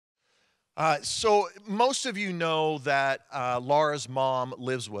So most of you know that Laura's mom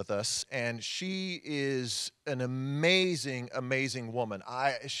lives with us, and she is an amazing, amazing woman.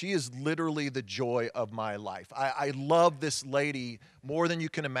 She is literally the joy of my life. I love this lady more than you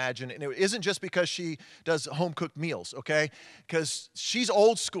can imagine, and it isn't just because she does home cooked meals, okay? Because she's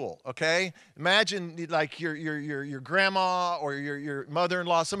old school, okay? Imagine like your grandma or your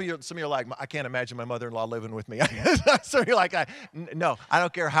mother-in-law. Some of you are like, I can't imagine my mother-in-law living with me. So you're like, no, I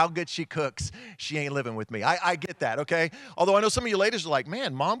don't care how good she cooks, she ain't living with me. I get that, okay? Although I know some of you ladies are like,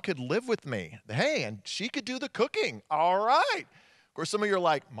 man, mom could live with me. Hey, and she could do the cooking. All right. Of course, some of you are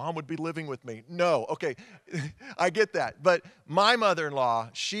like, mom would be living with me. No, okay, I get that. But my mother-in-law,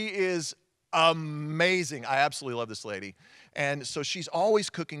 she is amazing. I absolutely love this lady. And so she's always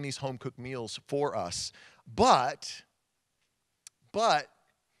cooking these home-cooked meals for us. But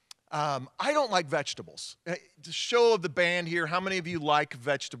I don't like vegetables. The show of the band here, how many of you like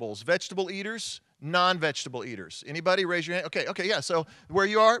vegetables? Vegetable eaters, non-vegetable eaters. Anybody raise your hand? Okay, yeah. So where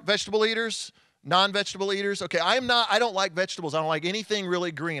you are, vegetable eaters, non-vegetable eaters. Okay, I don't like vegetables. I don't like anything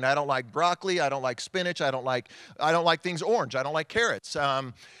really green. I don't like broccoli. I don't like spinach. I don't like things orange. I don't like carrots.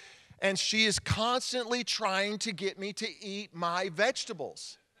 And she is constantly trying to get me to eat my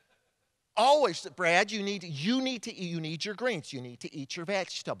vegetables. Always, Brad, you need your greens. You need to eat your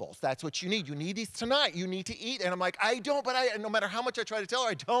vegetables. That's what you need. You need these tonight. You need to eat. And I'm like, I don't, but no matter how much I try to tell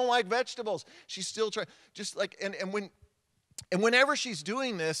her, I don't like vegetables. She's still trying, just like, whenever she's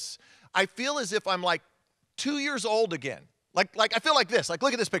doing this, I feel as if I'm like 2 years old again. Like I feel like this. Like,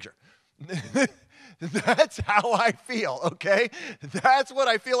 look at this picture. That's how I feel, okay? That's what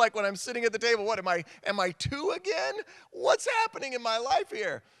I feel like when I'm sitting at the table. What am I two again? What's happening in my life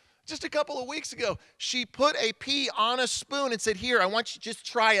here? Just a couple of weeks ago, she put a pea on a spoon and said, here, I want you to just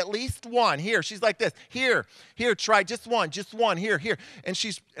try at least one. Here, she's like this. Here, try just one, here.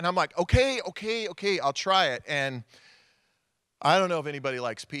 And I'm like, okay, I'll try it. And I don't know if anybody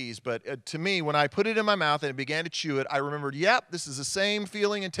likes peas, but to me, when I put it in my mouth and it began to chew it, I remembered, yep, this is the same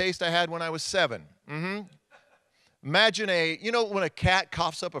feeling and taste I had when I was 7. Imagine when a cat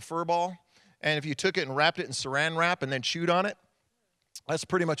coughs up a fur ball, and if you took it and wrapped it in saran wrap and then chewed on it, that's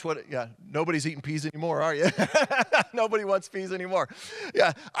pretty much yeah, nobody's eating peas anymore, are you? Nobody wants peas anymore.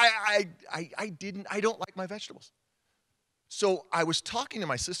 Yeah, I don't like my vegetables. So I was talking to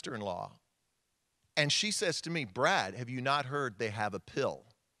my sister-in-law, and she says to me, Brad, have you not heard they have a pill?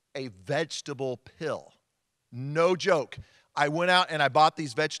 A vegetable pill. No joke. I went out and I bought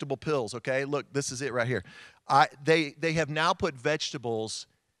these vegetable pills, okay? Look, this is it right here. They have now put vegetables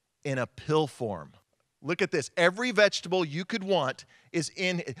in a pill form. Look at this. Every vegetable you could want is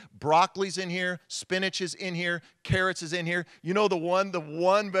in. Broccoli's in here, spinach is in here, carrots is in here. You know the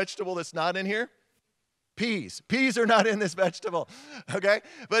one vegetable that's not in here? Peas. Peas are not in this vegetable. Okay?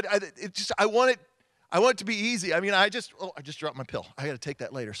 But I want it to be easy. I mean, I just dropped my pill. I got to take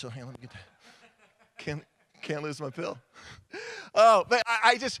that later. So let me get that. Can't lose my pill. Oh, but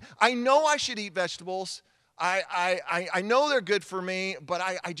I know I should eat vegetables. I know they're good for me, but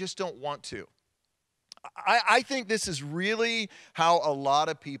I just don't want to. I think this is really how a lot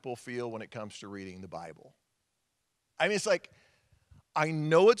of people feel when it comes to reading the Bible. I mean, it's like, I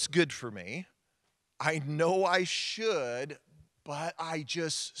know it's good for me. I know I should, but I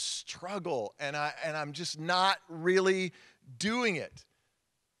just struggle, and I'm just not really doing it.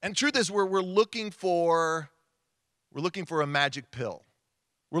 And the truth is, we're looking for a magic pill.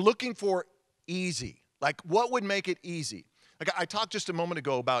 We're looking for easy. Like, what would make it easy? Like, I talked just a moment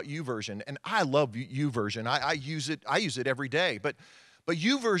ago about YouVersion, and I love YouVersion. I use it every day. But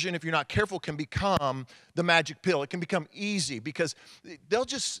YouVersion, if you're not careful, can become the magic pill. It can become easy because you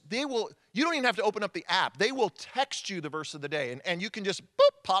don't even have to open up the app. They will text you the verse of the day, and you can just,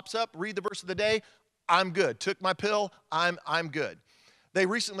 boop, pops up, read the verse of the day. I'm good. Took my pill. I'm good. They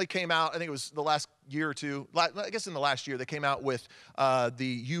recently came out, I think it was the last year or two, I guess in the last year, they came out with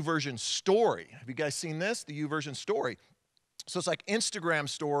the YouVersion Story. Have you guys seen this? The YouVersion Story. So it's like Instagram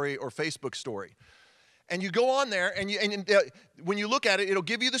story or Facebook story. And you go on there, and when you look at it, it'll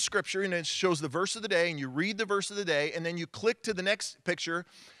give you the scripture, and it shows the verse of the day, and you read the verse of the day, and then you click to the next picture,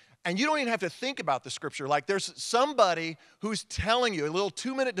 and you don't even have to think about the scripture. Like, there's somebody who's telling you, a little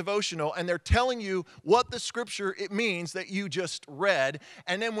 2-minute devotional, and they're telling you what the scripture it means that you just read.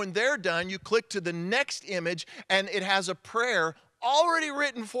 And then when they're done, you click to the next image, and it has a prayer already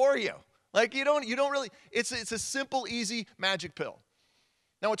written for you. Like, you don't really, it's a simple, easy magic pill.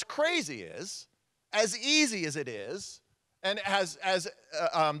 Now, what's crazy is, as easy as it is, and as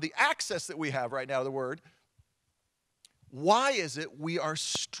the access that we have right now to the Word, why is it we are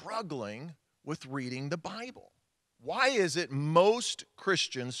struggling with reading the Bible? Why is it most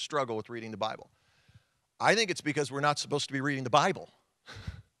Christians struggle with reading the Bible? I think it's because we're not supposed to be reading the Bible.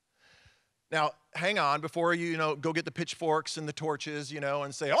 Now, hang on, before you, go get the pitchforks and the torches,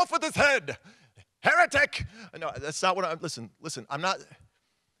 and say, off with his head, heretic. No, that's not what listen, I'm not,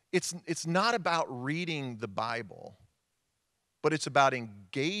 it's not about reading the Bible, but it's about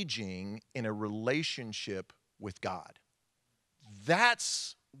engaging in a relationship with God.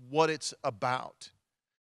 That's what it's about.